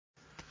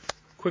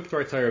Quick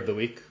Torah Torah of the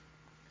week.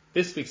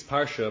 This week's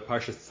Parsha,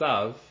 Parsha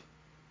Tzav,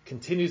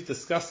 continues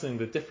discussing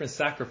the different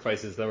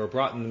sacrifices that were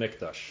brought in the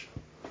Mikdash.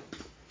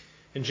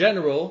 In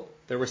general,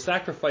 there were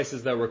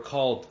sacrifices that were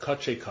called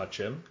kachei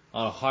kachim,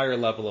 on a higher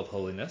level of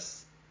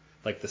holiness,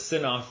 like the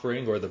sin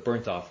offering or the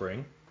burnt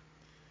offering.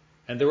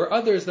 And there were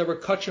others that were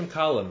kachim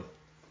kalim,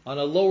 on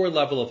a lower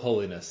level of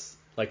holiness,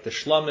 like the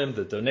shlamim,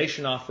 the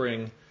donation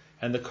offering,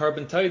 and the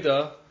karban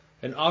taida,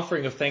 an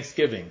offering of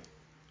thanksgiving,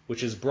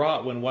 which is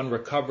brought when one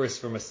recovers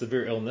from a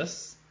severe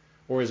illness,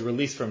 or is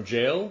released from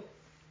jail,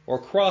 or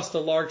crossed a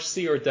large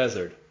sea or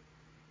desert.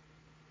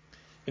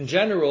 In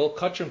general,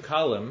 kachim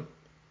kalim,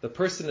 the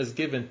person is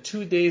given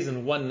 2 days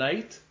and 1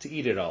 night to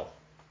eat it all.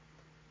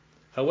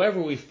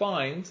 However, we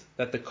find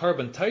that the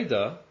karban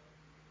taida,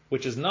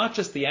 which is not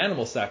just the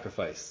animal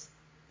sacrifice,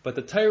 but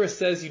the Torah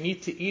says you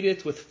need to eat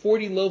it with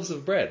 40 loaves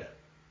of bread.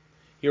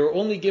 You are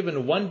only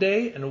given 1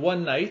 day and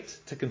 1 night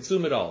to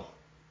consume it all.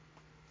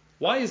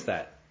 Why is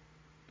that?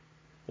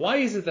 Why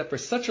is it that for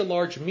such a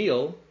large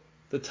meal,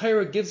 the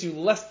Torah gives you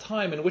less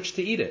time in which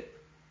to eat it?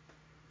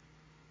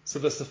 So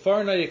the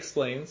Sepharnai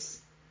explains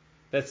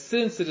that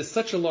since it is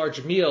such a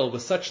large meal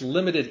with such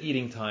limited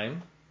eating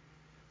time,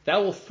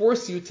 that will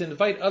force you to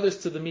invite others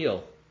to the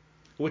meal,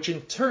 which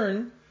in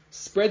turn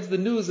spreads the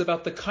news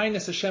about the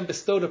kindness Hashem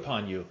bestowed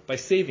upon you by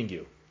saving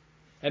you,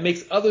 and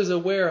makes others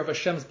aware of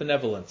Hashem's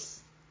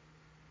benevolence.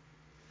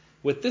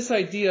 With this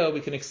idea, we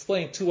can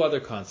explain 2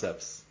 other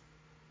concepts.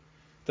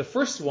 The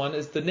first one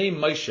is the name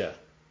Moshe,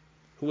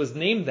 who was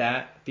named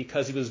that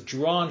because he was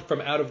drawn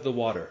from out of the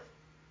water.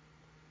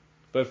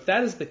 But if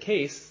that is the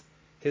case,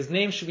 his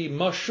name should be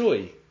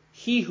Moshui,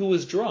 he who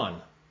is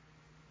drawn.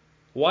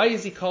 Why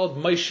is he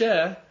called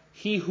Moshe,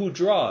 he who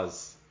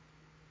draws?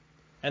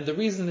 And the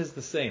reason is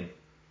the same,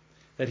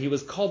 that he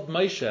was called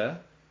Moshe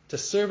to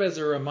serve as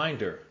a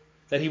reminder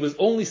that he was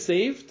only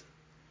saved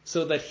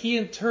so that he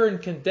in turn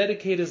can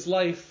dedicate his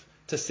life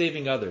to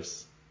saving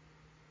others.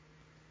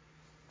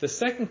 The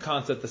second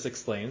concept this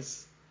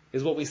explains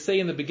is what we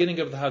say in the beginning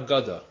of the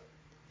Haggadah.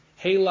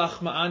 Heilach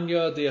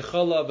ma'anya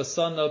de'echala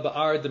v'sana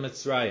ba'ar de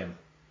Mitzrayim.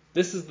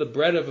 This is the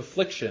bread of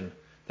affliction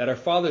that our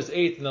fathers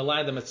ate in the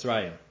land of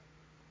Mitzrayim.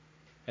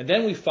 And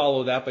then we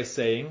follow that by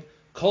saying,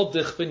 Kol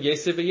dichbin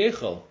yeseh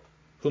v'yechel.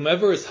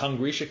 Whomever is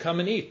hungry should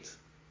come and eat.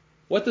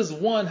 What does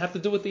one have to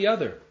do with the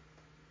other?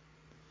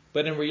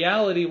 But in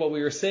reality, what we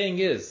are saying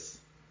is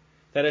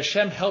that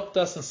Hashem helped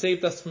us and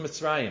saved us from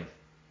Mitzrayim.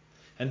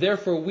 And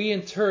therefore we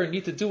in turn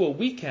need to do what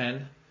we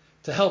can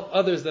to help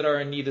others that are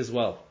in need as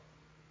well.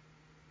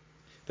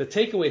 The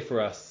takeaway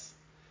for us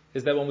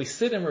is that when we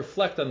sit and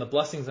reflect on the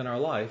blessings in our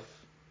life,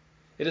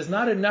 it is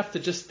not enough to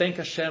just thank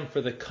Hashem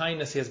for the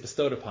kindness He has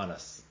bestowed upon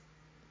us.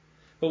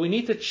 But we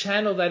need to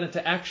channel that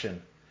into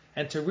action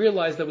and to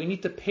realize that we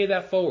need to pay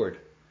that forward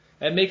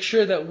and make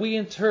sure that we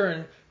in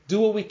turn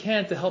do what we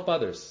can to help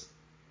others.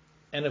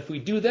 And if we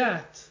do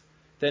that,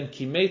 then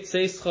Kimei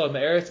tzeischa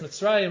me'eretz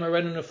Mitzrayim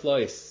arenu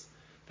neflois,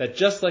 that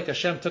just like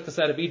Hashem took us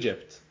out of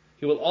Egypt,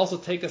 He will also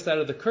take us out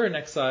of the current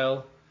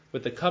exile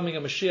with the coming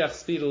of Mashiach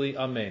speedily.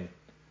 Amen.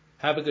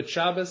 Have a good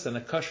Shabbos and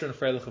a kosher and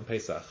freilich and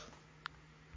Pesach.